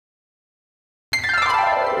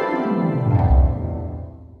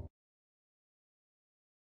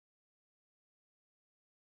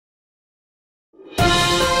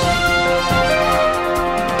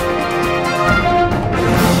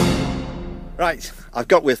Right, I've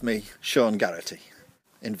got with me Shaun Garrity,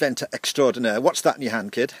 inventor extraordinaire. What's that in your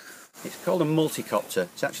hand, kid? It's called a multicopter.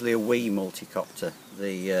 It's actually a Wii multicopter.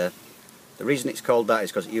 The reason it's called that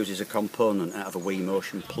is because it uses a component out of a Wii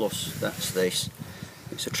Motion Plus. That's this.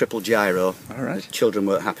 It's a triple gyro. All right. The children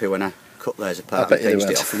weren't happy when I cut theirs apart and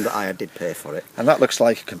changed it off them, but I did pay for it. And that looks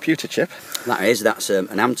like a computer chip. That's an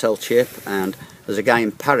Untitled chip, and there's a guy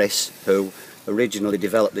in Paris who originally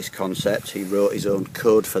developed this concept. He wrote his own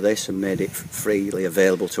code for this and made it freely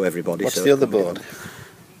available to everybody. What's the other board?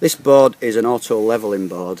 This board is an auto levelling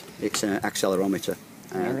board. It's an accelerometer.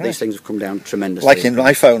 Right. These things have come down tremendously. Like in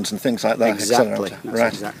iPhones and things like that. Exactly.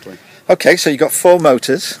 Right. Exactly. Okay, so you've got 4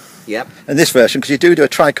 motors. Yep. In this version, because you do a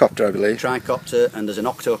tricopter, I believe. Tricopter, and there's an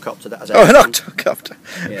octocopter that has. Oh, an octocopter.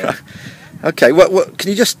 Yeah. Right. Okay. What? Can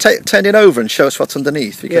you just turn it over and show us what's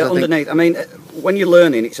underneath? Because underneath. I mean, when you're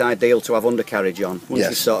learning, it's ideal to have undercarriage on. Once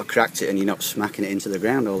you've sort of cracked it and you're not smacking it into the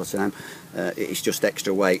ground all the time, it's just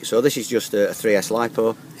extra weight. So this is just a 3S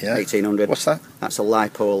LiPo, 1800. What's that? That's a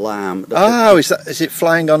LiPo alarm. Is it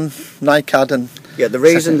flying on NiCad and? Yeah, the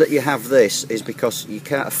reason that you have this is because you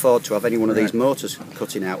can't afford to have any one of these motors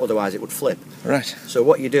cutting out, otherwise it would flip. Right. So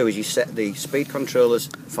what you do is you set the speed controllers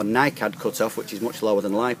for NiCad cut-off, which is much lower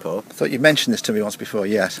than LiPo. I thought you mentioned this to me once before,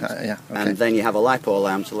 yes. Yeah. Okay. And then you have a LiPo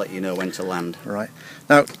alarm to let you know when to land. Right.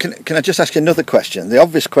 Now, can I just ask you another question? The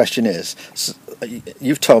obvious question is,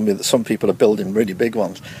 you've told me that some people are building really big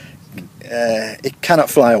ones. It cannot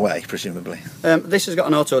fly away, presumably. This has got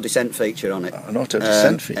an auto descent feature on it. An auto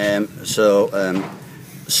descent feature.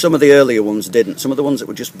 Some of the earlier ones didn't. Some of the ones that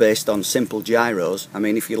were just based on simple gyros. I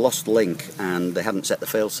mean, if you lost link and they hadn't set the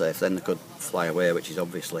failsafe, then they could fly away, which is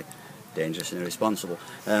obviously dangerous and irresponsible.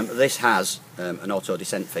 This has an auto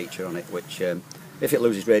descent feature on it, which if it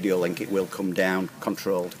loses radio link, it will come down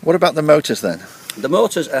controlled. What about the motors then? The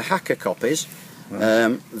motors are hacker copies.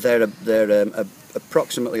 Right. They're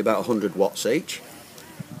approximately about 100 watts each.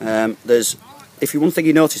 If you one thing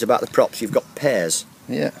you notice about the props, you've got pairs.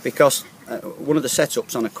 Yeah. Because one of the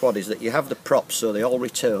setups on a quad is that you have the props so they all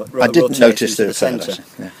rotate into the centre.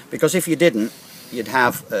 Yeah. Because if you didn't, you'd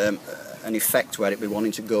have an effect where it'd be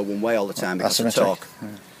wanting to go one way all the time because of torque. Yeah.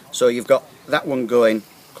 So you've got that one going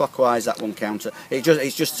clockwise, that one counter.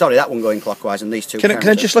 That one going clockwise and these two Can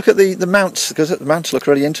I just look at the mounts, because the mounts look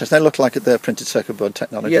really interesting. They look like they're printed circuit board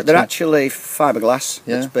technology. Yeah, they're actually fiberglass.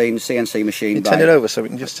 It's been CNC machined by turn it over so we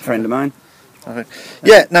can just a friend of mine.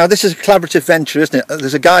 Yeah, now this is a collaborative venture, isn't it?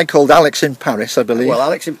 There's a guy called Alex in Paris, I believe. Well,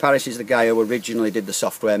 Alex in Paris is the guy who originally did the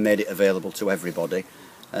software, made it available to everybody,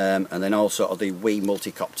 and then also the Wii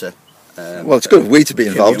multicopter. Well, it's good of we to be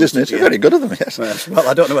involved, isn't it? It's very good of them, yes. Well,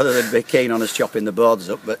 I don't know whether they'd be keen on us chopping the boards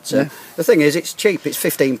up, but the thing is, it's cheap. It's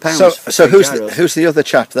 £15. So who's the other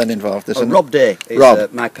chap then involved? Rob Day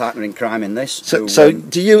is my partner in crime in this. So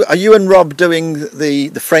are you and Rob doing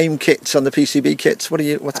the frame kits on the PCB kits?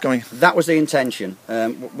 What's going? That was the intention.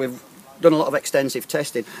 We've done a lot of extensive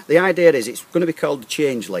testing. The idea is it's going to be called the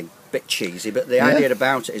Changeling. Bit cheesy, but the idea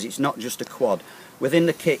about it is it's not just a quad. Within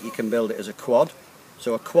the kit, you can build it as a quad.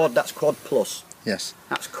 So a quad, that's quad plus. Yes.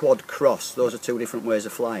 That's quad cross. Those are two different ways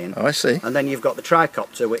of flying. Oh, I see. And then you've got the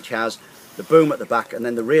tricopter, which has the boom at the back, and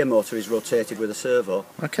then the rear motor is rotated with a servo.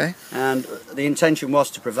 Okay. And the intention was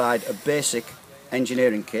to provide a basic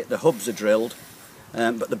engineering kit. The hubs are drilled,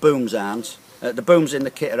 but the booms aren't. The booms in the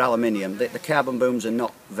kit are aluminium. The carbon booms are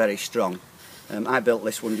not very strong. I built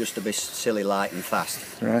this one just to be silly, light and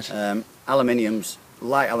fast. Right.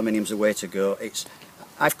 Light aluminium's the way to go.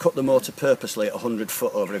 I've cut the motor purposely at 100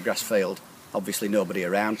 foot over a grass field. Obviously nobody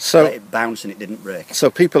around. So let it bounce and it didn't break.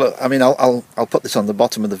 So people I'll put this on the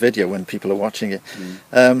bottom of the video when people are watching it.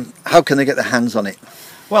 How can they get their hands on it?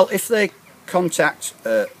 Well, if they contact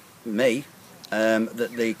me,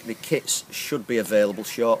 the kits should be available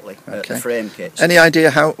shortly. The frame kits. Any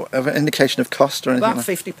idea of an indication of cost or anything? About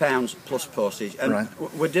 £50 plus postage, and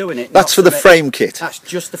we're doing it. That's for the frame kit. That's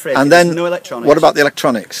just the frame. And kit. then no electronics. What about the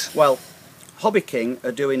electronics? Well, Hobby King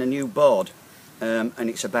are doing a new board, and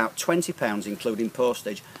it's about £20 including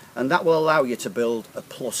postage, and that will allow you to build a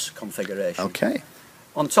plus configuration. Okay.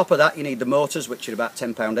 On top of that, you need the motors, which are about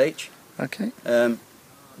 £10 each. Okay.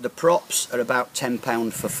 The props are about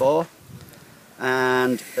 £10 for 4,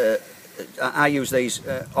 and I use these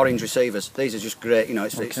orange receivers. These are just great. You know,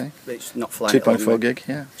 it's not flying. 2.4 gig,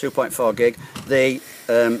 yeah. 2.4 gig.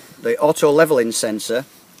 The auto leveling sensor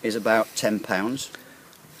is about £10.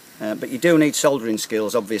 But you do need soldering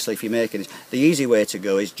skills, obviously, if you're making it. The easy way to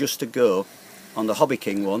go is just to go on the Hobby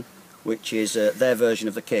King one, which is their version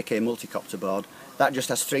of the KK multicopter board. That just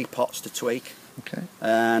has 3 pots to tweak. Okay.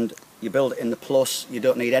 And you build it in the plus. You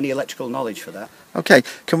don't need any electrical knowledge for that. Okay.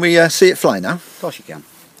 Can we see it fly now? Of course you can.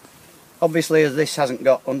 Obviously, as this hasn't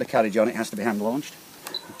got undercarriage on, it has to be hand launched.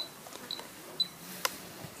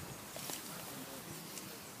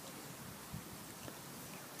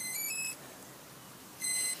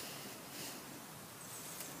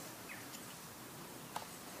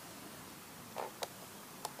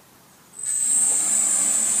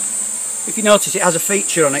 If you notice, it has a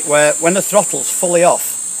feature on it where when the throttle's fully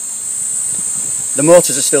off, the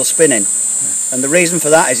motors are still spinning. And the reason for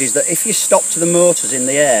that is that if you stop to the motors in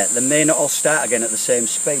the air, they may not all start again at the same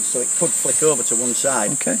speed, so it could flick over to one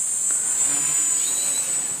side. Okay.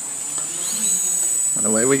 And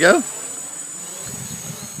away we go.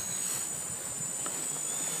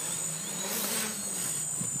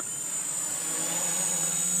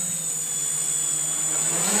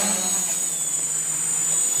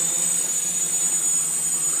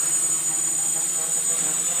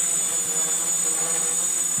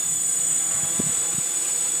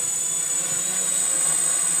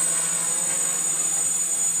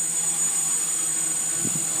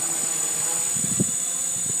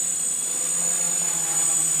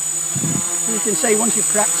 You can see once you've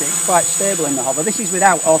cracked it, it's quite stable in the hover. This is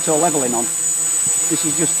without auto levelling on. This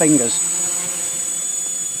is just fingers.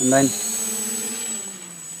 And then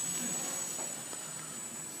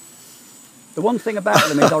the one thing about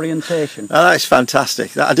them is orientation. Oh, that is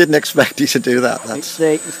fantastic. I didn't expect you to do that. It's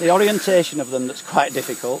the orientation of them that's quite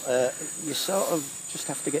difficult. You sort of just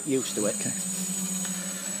have to get used to it. Okay.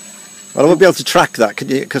 Well, I won't be able to track that,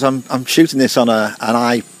 could you? Because I'm shooting this on an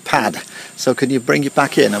iPad. So can you bring it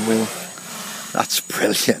back in and we'll... That's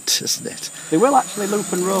brilliant, isn't it? They will actually loop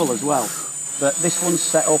and roll as well, but this one's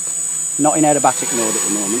set up not in aerobatic mode at the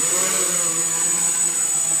moment.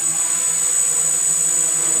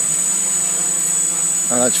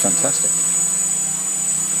 Oh, that's fantastic.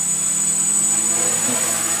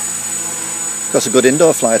 Got a good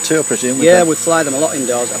indoor flyer too, I presume? Yeah, we fly them a lot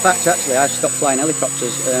indoors. In fact, actually, I've stopped flying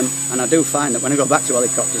helicopters, and I do find that when I go back to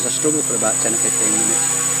helicopters, I struggle for about 10 or 15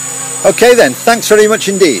 minutes. Okay then, thanks very much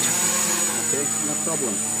indeed. Okay, no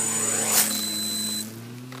problem.